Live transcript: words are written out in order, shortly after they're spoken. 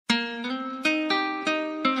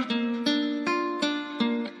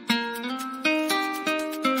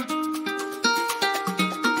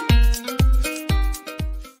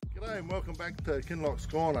Kinloch's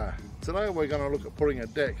Corner. Today we're going to look at putting a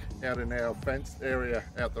deck out in our fenced area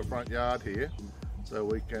out the front yard here, so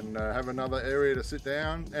we can have another area to sit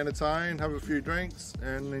down, entertain, have a few drinks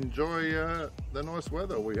and enjoy the nice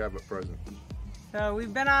weather we have at present. So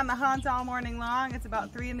we've been on the hunt all morning long. It's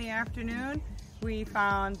about 3 in the afternoon. We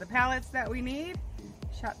found the pallets that we need,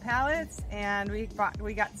 shut pallets, and we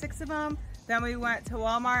got 6 of them. Then we went to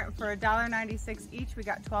Walmart for $1.96 each. We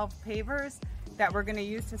got 12 pavers that we're going to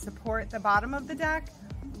use to support the bottom of the deck.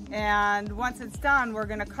 And once it's done, we're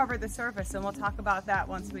going to cover the surface, and we'll talk about that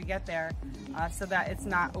once we get there, so that it's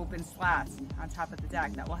not open slats on top of the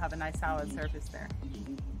deck, that we'll have a nice solid surface there.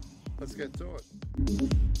 Let's get to it.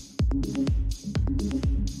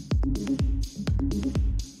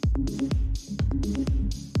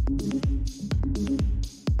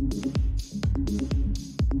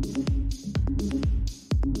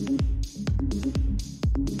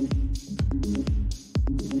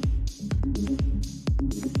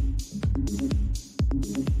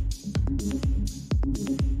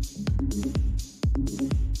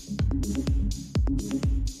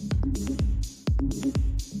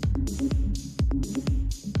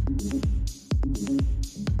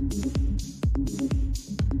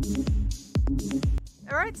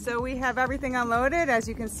 So we have everything unloaded. As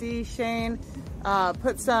you can see, Shane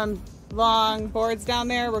put some long boards down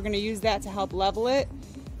there. We're going to use that to help level it.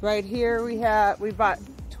 Right here we bought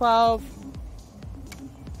 12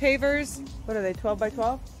 pavers. What are they, 12 by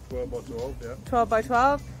 12? 12 by 12, yeah. 12 by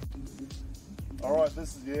 12. Alright,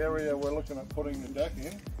 this is the area we're looking at putting the deck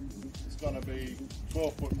in. It's going to be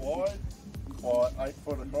 12 foot wide by 8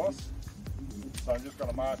 foot across. So I'm just going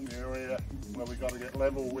to mark the area where we've got to get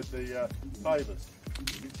level with the pavers.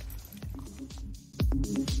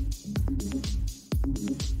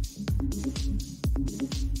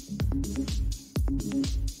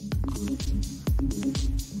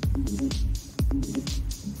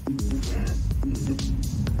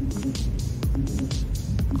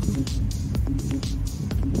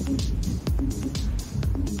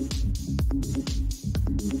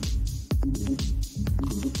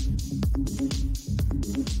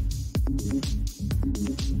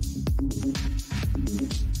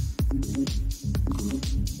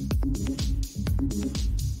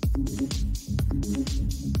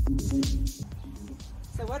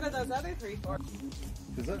 What are those other 3 for?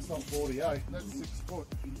 Because that's not 48, that's 6 foot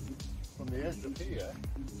from the edge of here.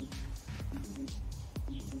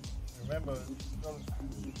 Remember, it's got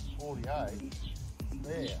 48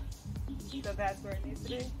 there. So that's where it needs to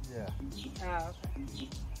be? Yeah. Oh, okay.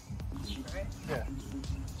 Right. Yeah.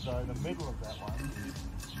 So the middle of that one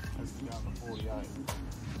has to go on the 48. Yeah.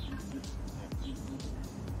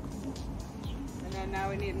 And then now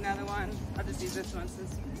we need another one. I'll just use this one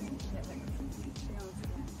since.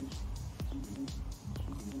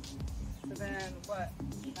 So then what?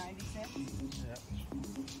 96? Yeah.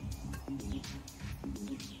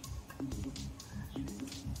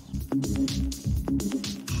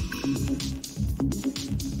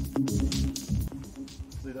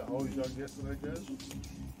 See that hole you dug yesterday, Jez?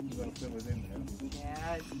 You've got to fill it in now.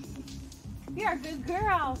 Yeah. You're a good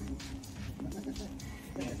girl.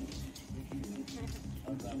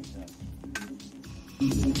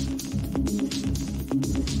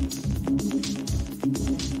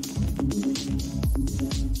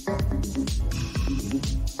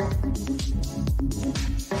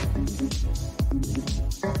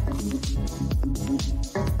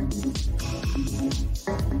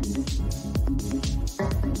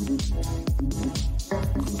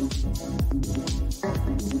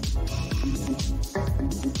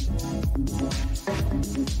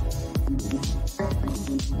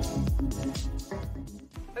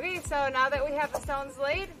 Okay, so now that we have the stones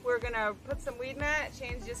laid, we're going to put some weed mat.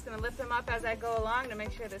 Shane's just going to lift them up as I go along to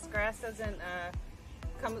make sure this grass doesn't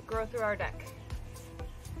grow through our deck.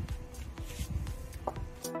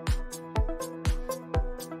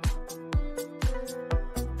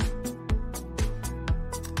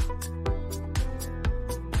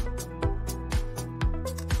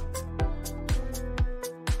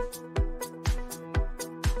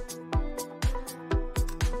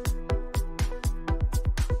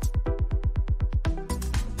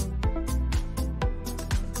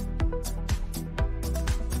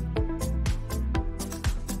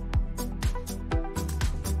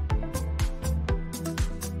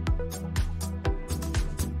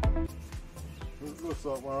 Looks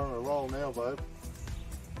like we're on a roll now, babe.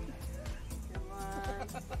 Come on.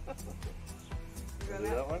 You do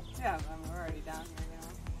that one? Yeah, I'm already down here now.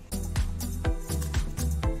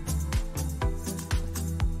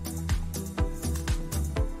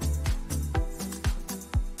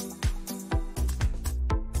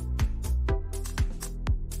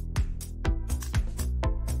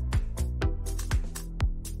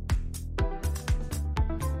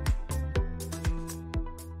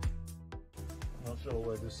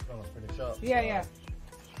 we're just going to finish up. Yeah, so. yeah.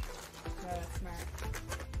 No, that's smart.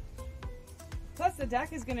 Plus the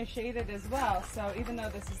deck is going to shade it as well, so even though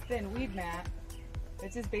this is thin weed mat,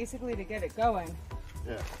 it's just basically to get it going.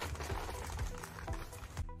 Yeah.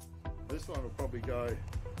 This one will probably go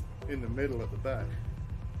in the middle at the back.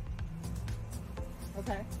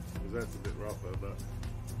 Okay. Because that's a bit rougher, but...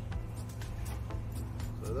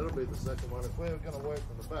 So that'll be the second one. If we're going to work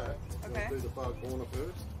from the back, okay. we'll do the far corner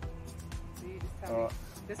first. So you just tell me.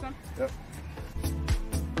 This one? Yep.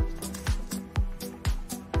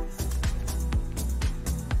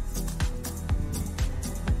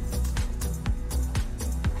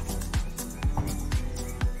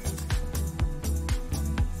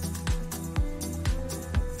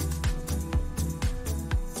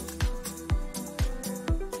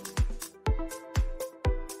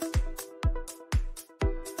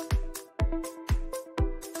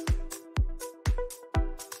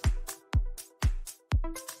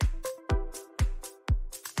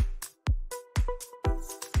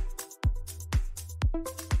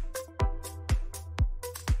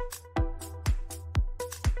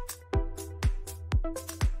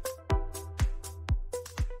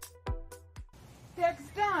 Deck's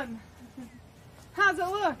done. How's it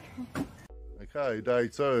look? Okay, day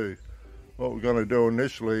two. What we're going to do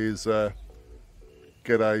initially is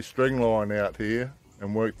get a string line out here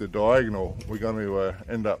and work the diagonal. We're going to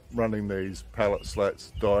end up running these pallet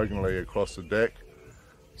slats diagonally across the deck.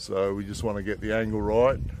 So we just want to get the angle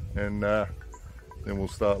right, and then we'll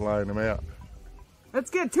start laying them out.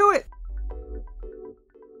 Let's get to it.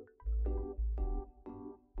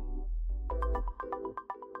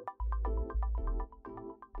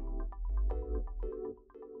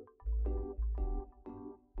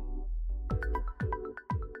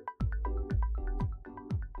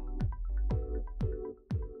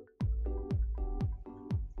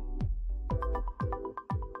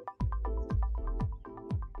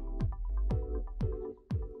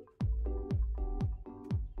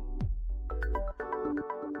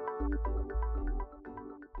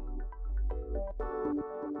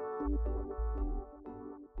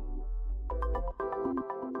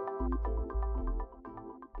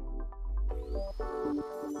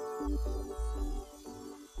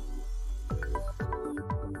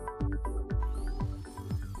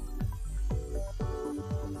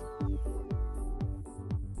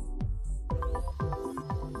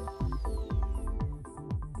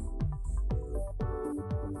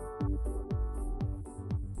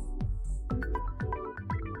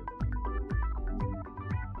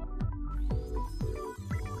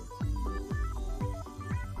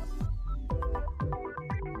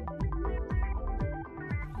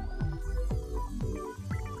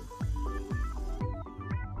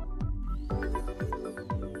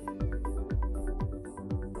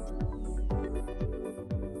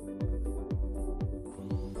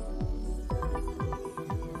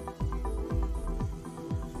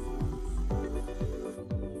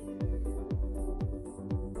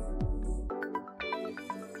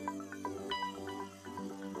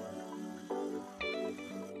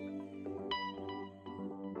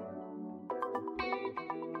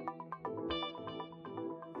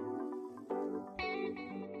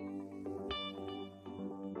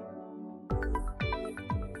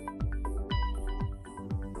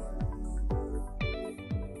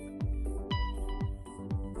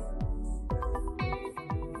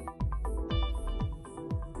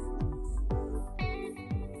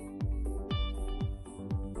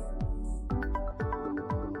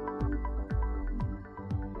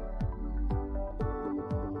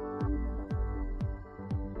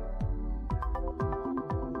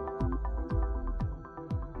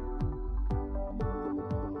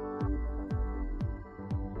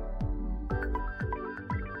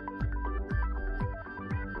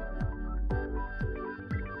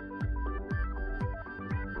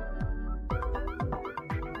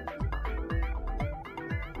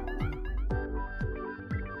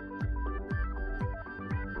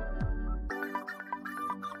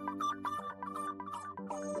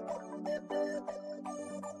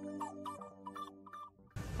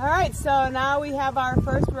 All right, so now we have our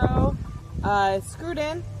first row screwed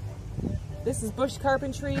in. This is bush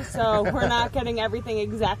carpentry, so we're not getting everything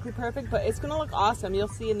exactly perfect, but it's gonna look awesome. You'll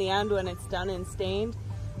see in the end when it's done and stained.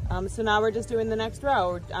 So now we're just doing the next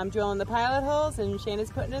row. I'm drilling the pilot holes and Shayna's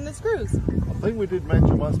putting in the screws. I think we did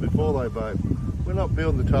mention once before though, babe, we're not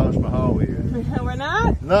building the Taj Mahal here. We're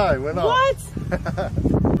not? No, we're not. What?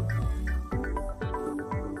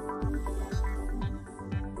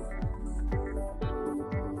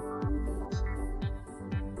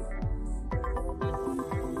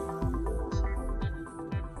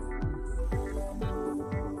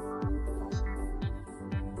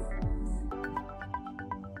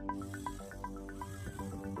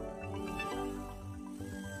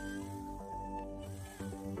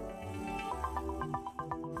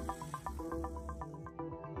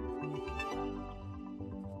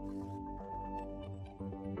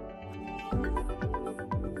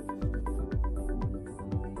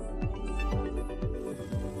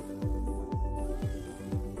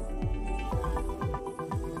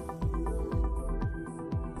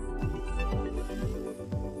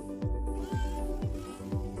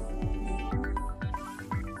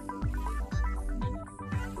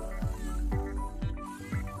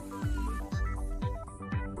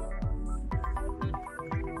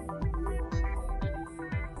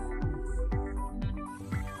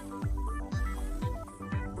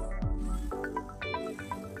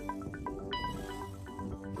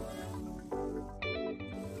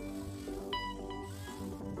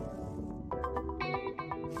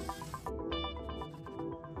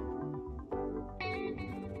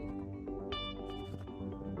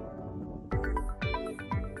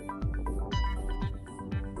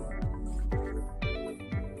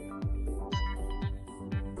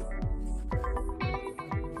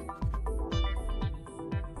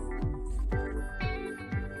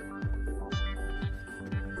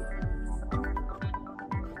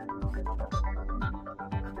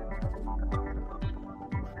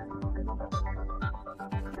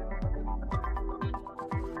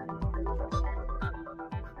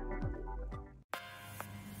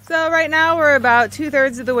 So right now we're about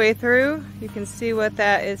 2/3 of the way through. You can see what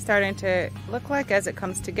that is starting to look like as it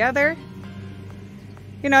comes together.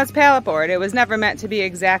 You know, it's pallet board. It was never meant to be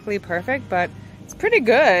exactly perfect, but it's pretty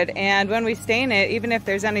good. And when we stain it, even if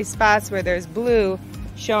there's any spots where there's blue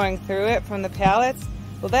showing through it from the pallets,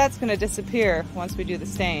 well, that's going to disappear once we do the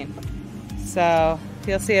stain. So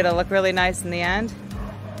you'll see it'll look really nice in the end.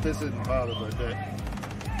 This isn't part of the deck.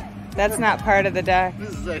 That's not part of the deck.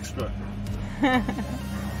 This is extra.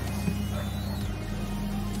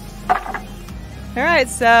 All right,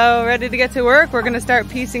 so ready to get to work. We're going to start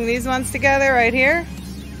piecing these ones together right here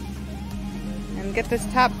and get this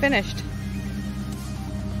top finished.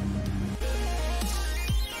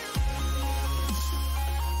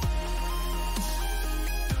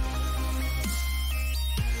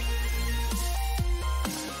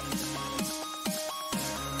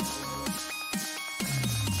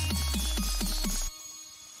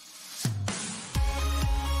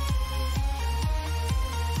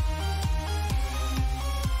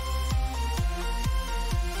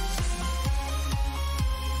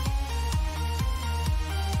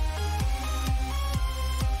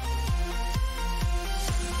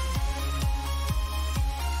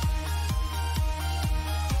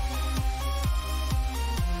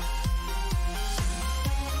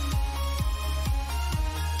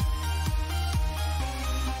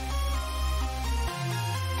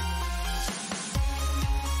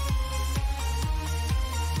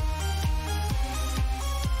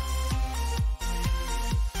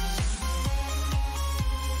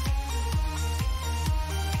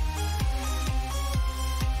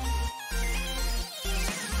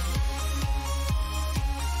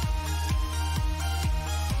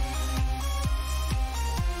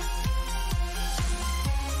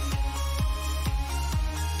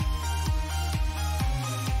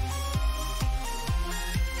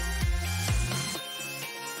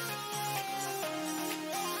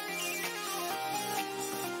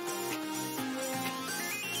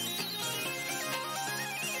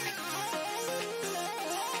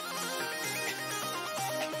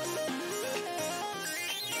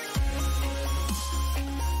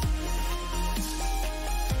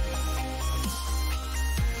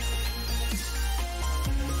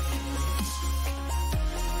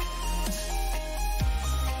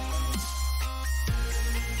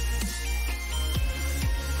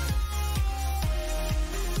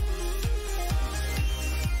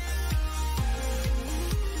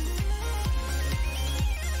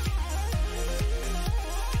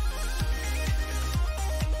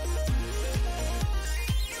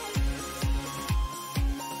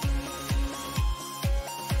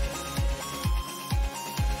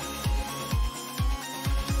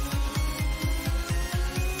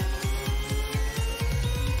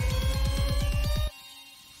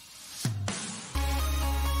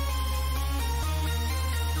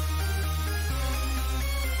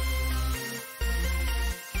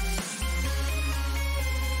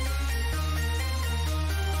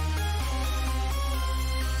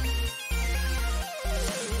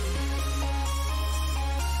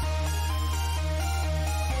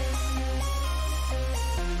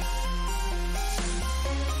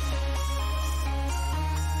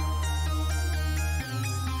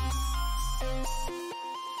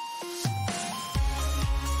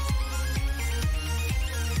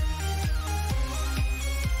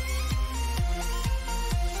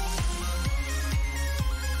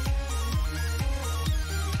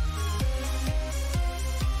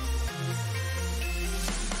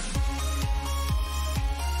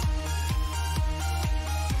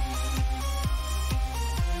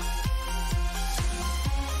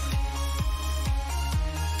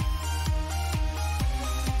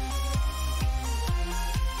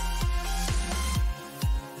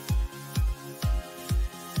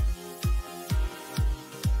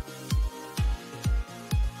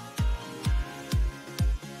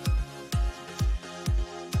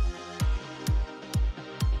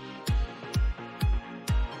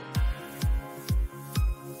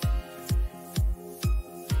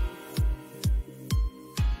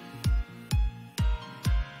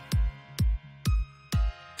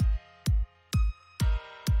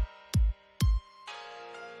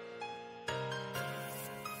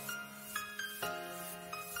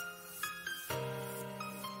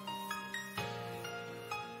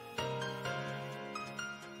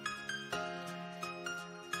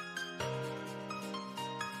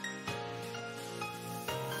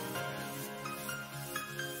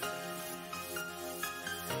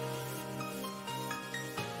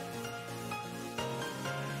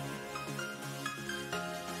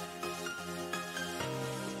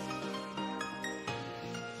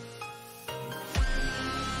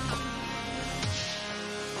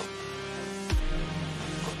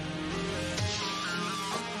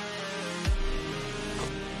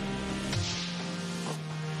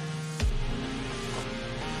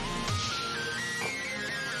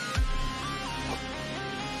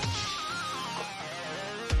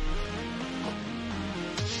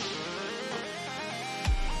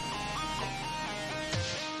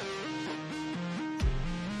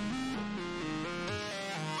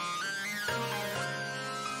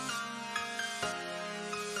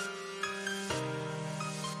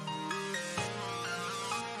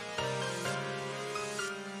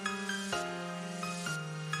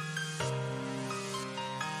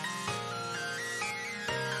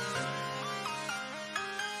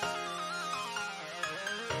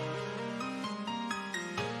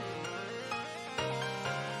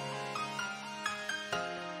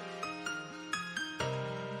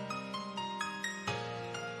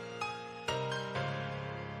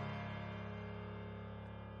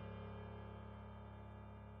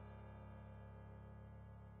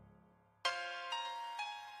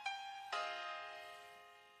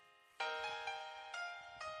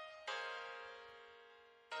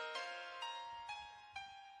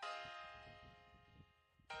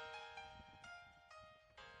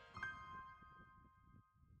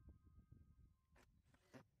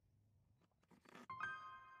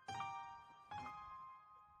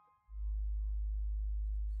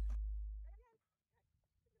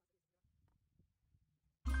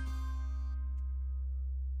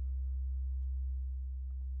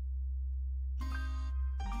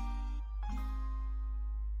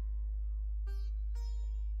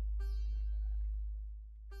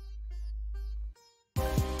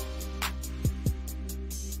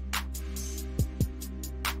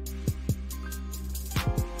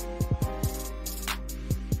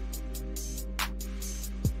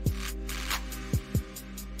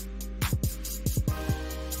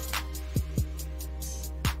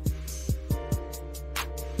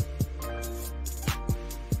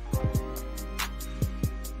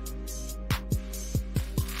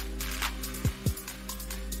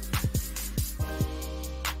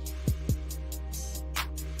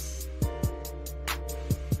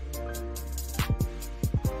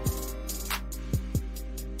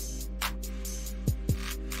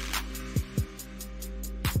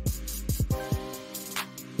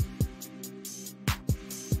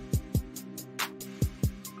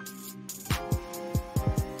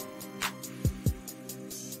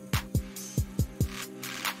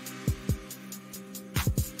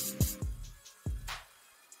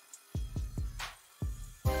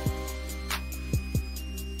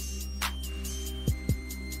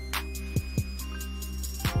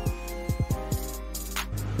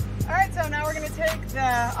 the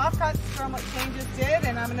offcuts from what Shane just did,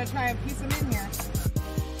 and I'm going to try and piece them in here.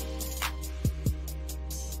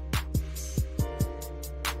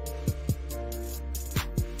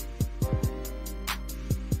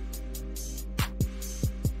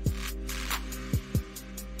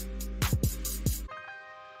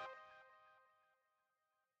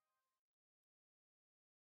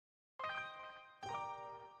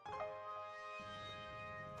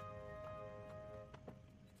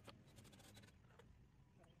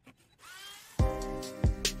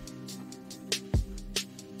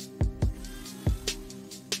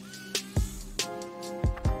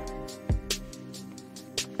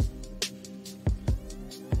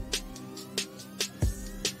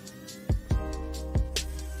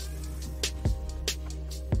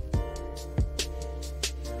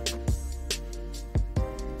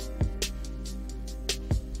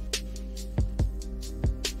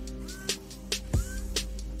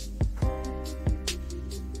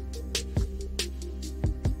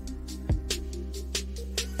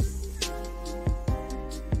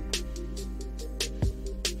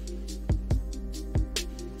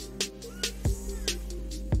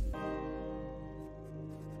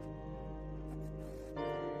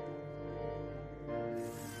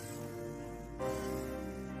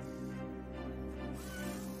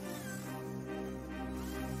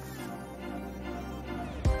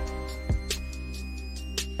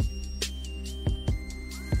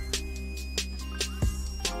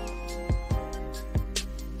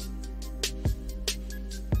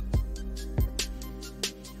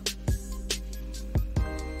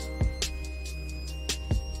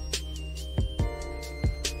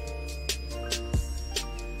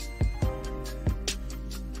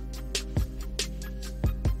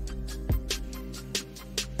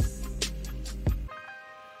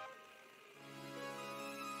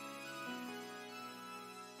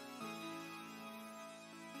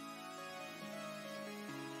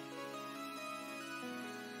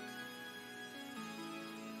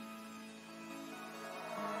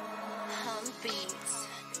 Beats.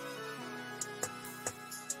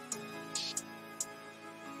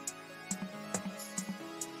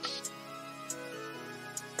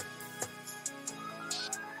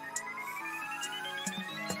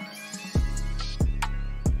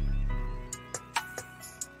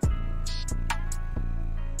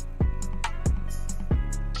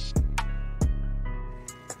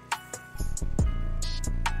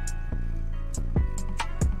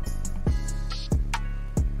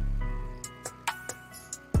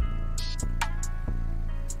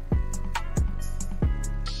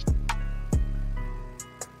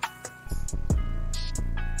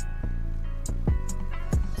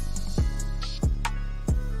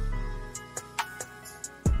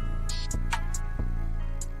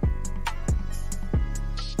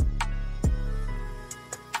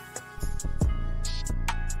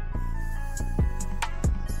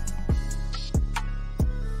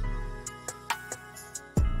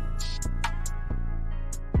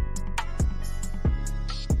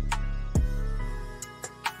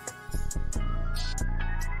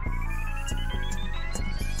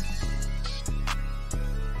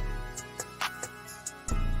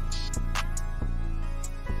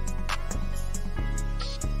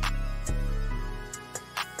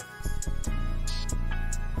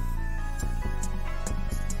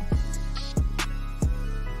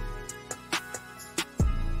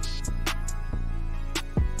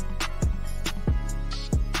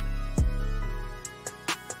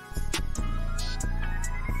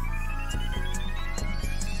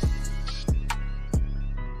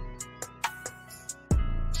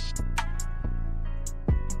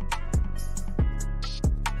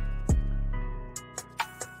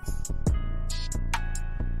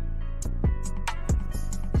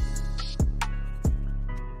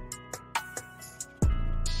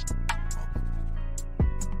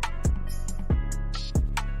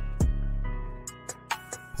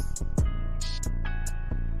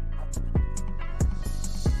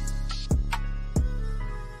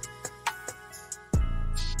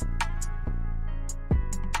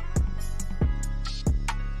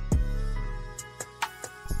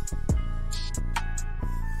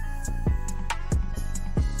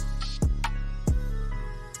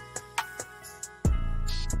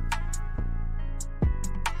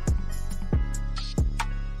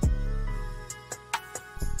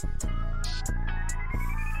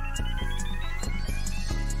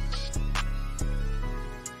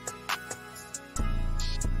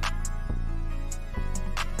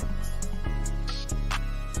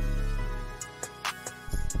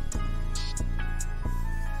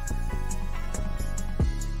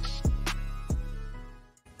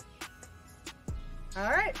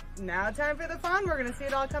 right, now time for the fun. We're gonna see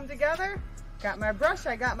it all come together. Got my brush,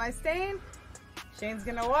 I got my stain. Shane's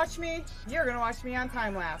gonna watch me. You're gonna watch me on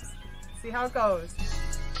time lapse. See how it goes.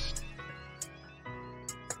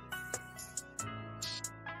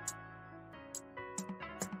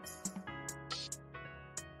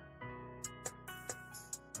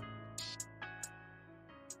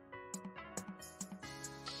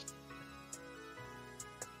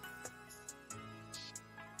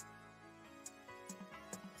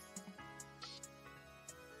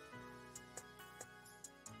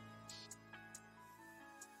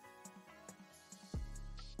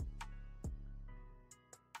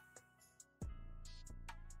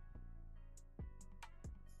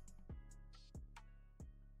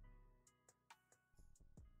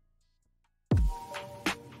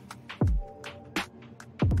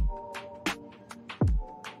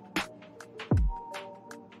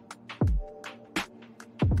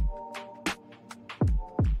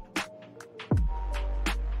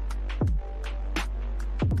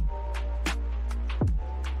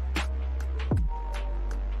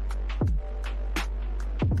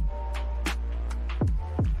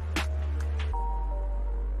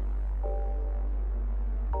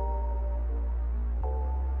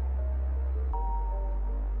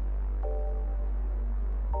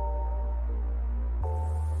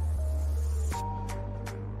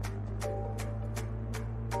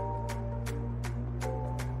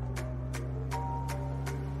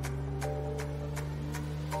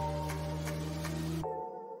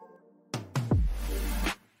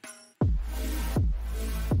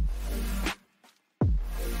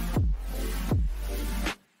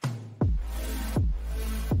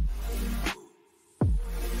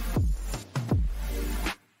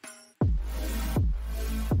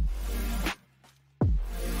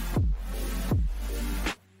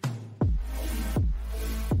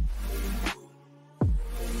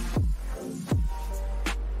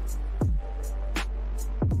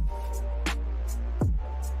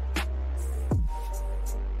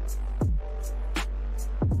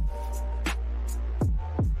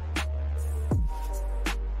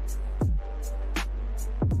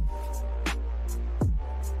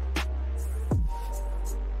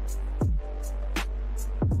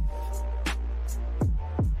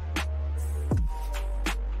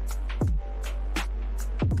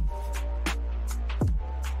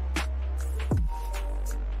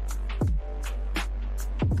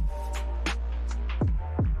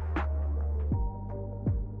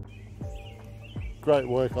 Great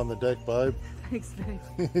work on the deck, babe. Thanks, babe.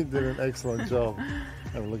 You did an excellent job.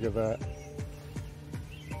 Have a look at that.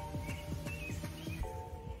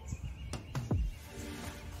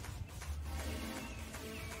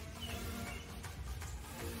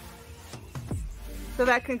 So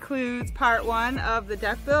that concludes part one of the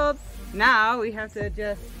deck build. Now we have to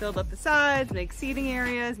just build up the sides, make seating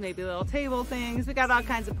areas, maybe little table things. We got all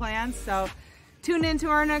kinds of plans, so tune into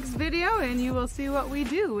our next video and you will see what we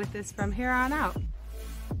do with this from here on out.